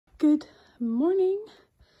Good morning.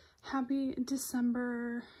 Happy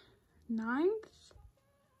December 9th.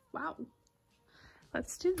 Wow.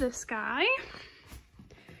 Let's do this guy.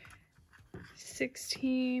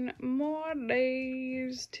 16 more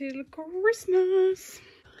days till Christmas.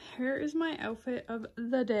 Here is my outfit of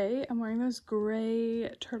the day. I'm wearing this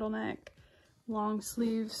gray turtleneck long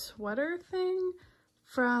sleeve sweater thing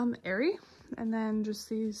from Aerie, and then just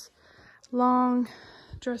these long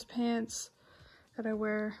dress pants that I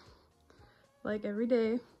wear like every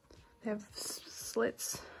day. They have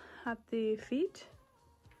slits at the feet,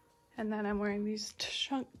 and then I'm wearing these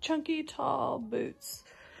chunky tall boots.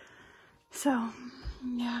 So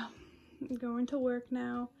yeah, I'm going to work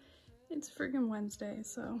now. It's friggin' Wednesday,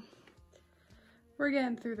 so we're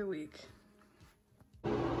getting through the week.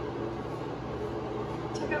 Check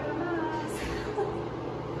out the mask.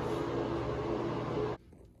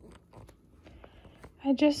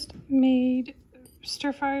 I just made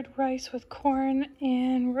stir-fried rice with corn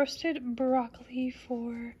and roasted broccoli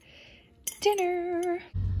for dinner.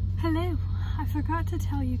 Hello, I forgot to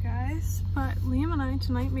tell you guys, but Liam and I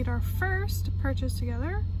tonight made our first purchase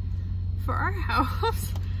together for our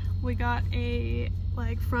house. We got a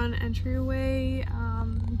front entryway,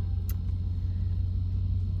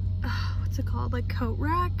 what's it called, like coat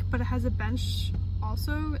rack, but it has a bench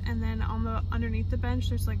also, and then on the underneath the bench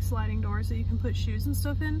there's like sliding doors that you can put shoes and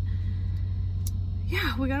stuff in.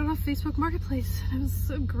 Yeah, we got it off Facebook Marketplace. It was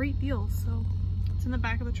a great deal. So it's in the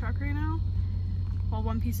back of the truck right now. Well,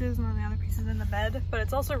 one piece is, and then the other piece is in the bed. But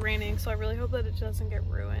it's also raining, so I really hope that it doesn't get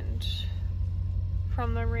ruined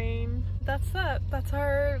from the rain. That's that.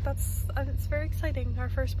 It's very exciting. Our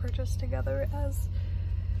first purchase together as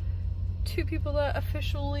two people that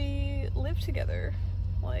officially live together,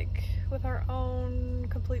 like with our own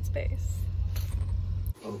complete space.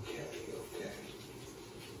 Okay.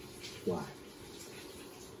 Why?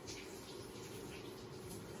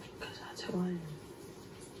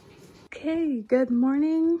 Okay, good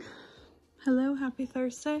morning. Hello, happy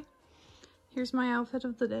Thursday. Here's my outfit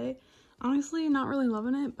of the day. Honestly, not really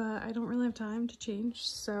loving it, but I don't really have time to change,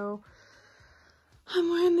 so I'm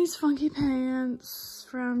wearing these funky pants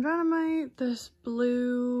from Dynamite, this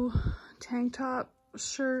blue tank top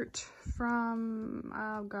shirt from,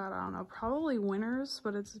 oh god, I don't know, probably Winners,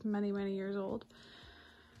 but it's many years old.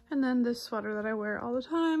 And then this sweater that I wear all the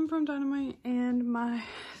time from Dynamite, and my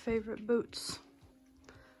favorite boots.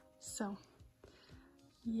 So,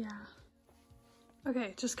 yeah.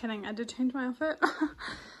 Okay, just kidding. I did change my outfit.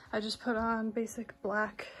 I just put on basic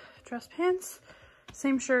black dress pants,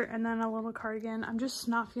 same shirt, and then a little cardigan. I'm just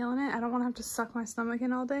not feeling it. I don't want to have to suck my stomach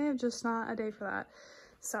in all day. I'm just not a day for that.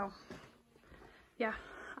 So, yeah.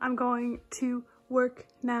 I'm going to work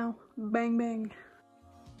now. Bang, bang.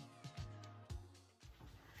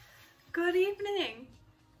 Good evening.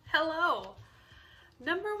 Hello.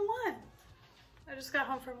 Number one. I just got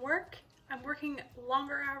home from work. I'm working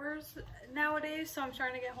longer hours nowadays, so I'm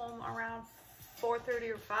starting to get home around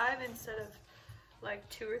 4:30 or 5 instead of like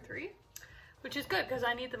 2 or 3, which is good because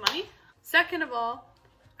I need the money. Second of all,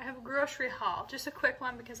 I have a grocery haul, just a quick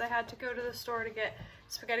one because I had to go to the store to get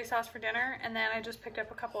spaghetti sauce for dinner, and then I just picked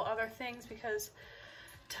up a couple other things because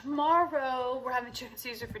tomorrow we're having chicken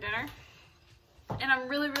Caesar for dinner. And I'm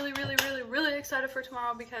really excited for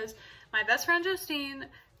tomorrow because my best friend Justine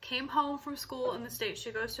came home from school in the States.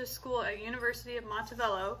 She goes to school at University of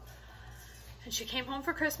Montevallo, and she came home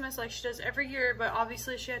for Christmas like she does every year, but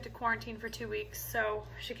obviously she had to quarantine for 2 weeks. So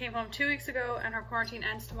she came home 2 weeks ago, and her quarantine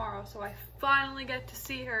ends tomorrow, so I finally get to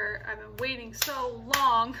see her. I've been waiting so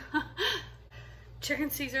long. Chicken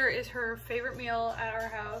Caesar is her favorite meal at our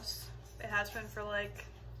house. It has been for like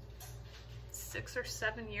 6 or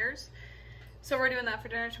 7 years. So we're doing that for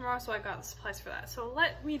dinner tomorrow, so I got the supplies for that. So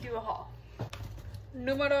let me do a haul.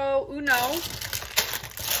 Numero uno.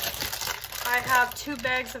 I have 2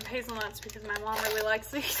 bags of hazelnuts because my mom really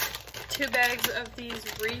likes these. 2 bags of these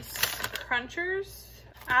Reese Crunchers.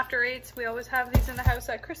 After 8s, we always have these in the house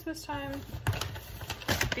at Christmas time.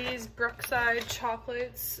 These Brookside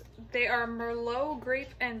chocolates. They are Merlot,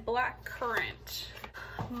 grape, and black currant.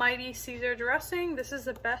 Mighty Caesar dressing. This is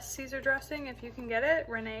the best Caesar dressing if you can get it.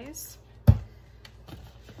 Renee's.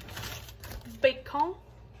 Bacon,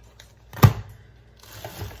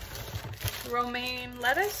 romaine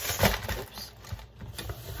lettuce, oops,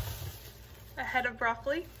 a head of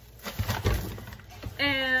broccoli,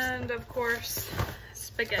 and of course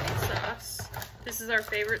spaghetti sauce. This is our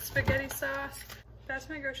favorite spaghetti sauce. That's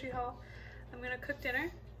my grocery haul. I'm gonna cook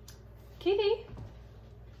dinner. Kitty.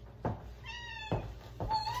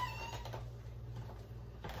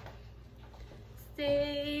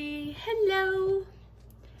 Say hello.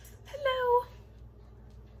 Hello.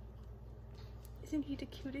 Isn't he the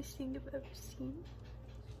cutest thing I've ever seen?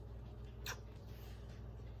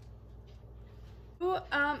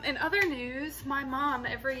 In other news, my mom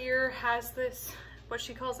every year has this, what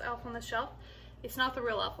she calls Elf on the Shelf. It's not the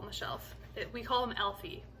real Elf on the Shelf. We call him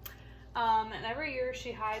Elfie. And every year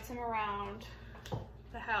she hides him around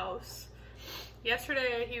the house.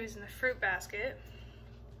 Yesterday he was in the fruit basket,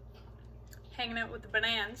 hanging out with the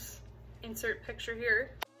bananas. Insert picture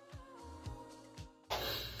here.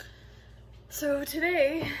 So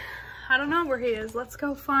today, I don't know where he is. Let's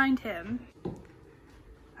go find him.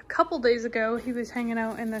 A couple days ago, he was hanging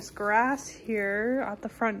out in this grass here at the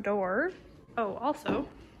front door. Oh, also,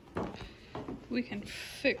 we can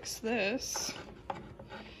fix this.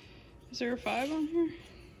 Is there a 5 on here?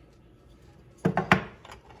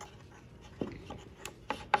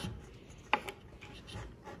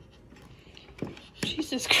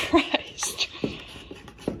 Jesus Christ.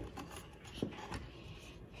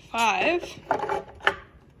 5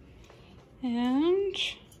 and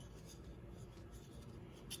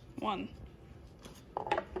 1.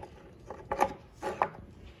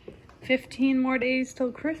 15 more days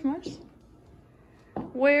till Christmas.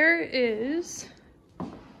 Where is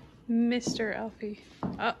Mr. Elfie?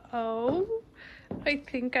 Uh-oh. I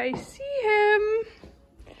think I see him.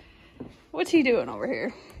 What's he doing over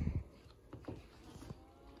here?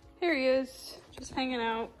 Here he is, just hanging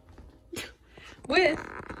out with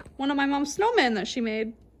one of my mom's snowmen that she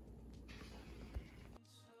made.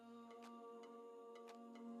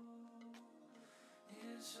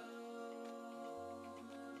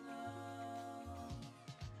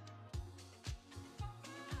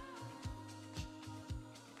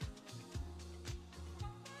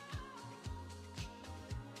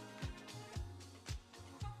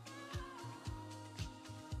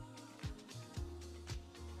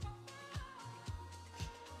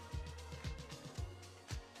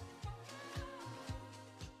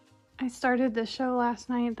 I started this show last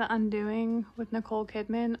night, The Undoing, with Nicole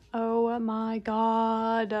Kidman. Oh my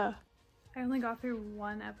god. I only got through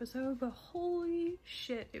 1 episode, but holy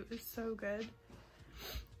shit, it was so good.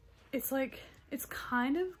 It's like, it's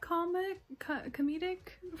kind of comedic,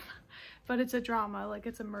 but it's a drama, like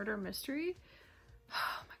it's a murder mystery.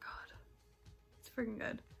 Oh my god. It's freaking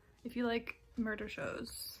good. If you like murder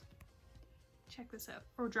shows, check this out.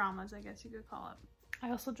 Or dramas, I guess you could call it. I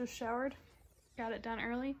also just showered, got it done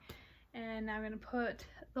early. And now I'm gonna put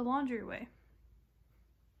the laundry away.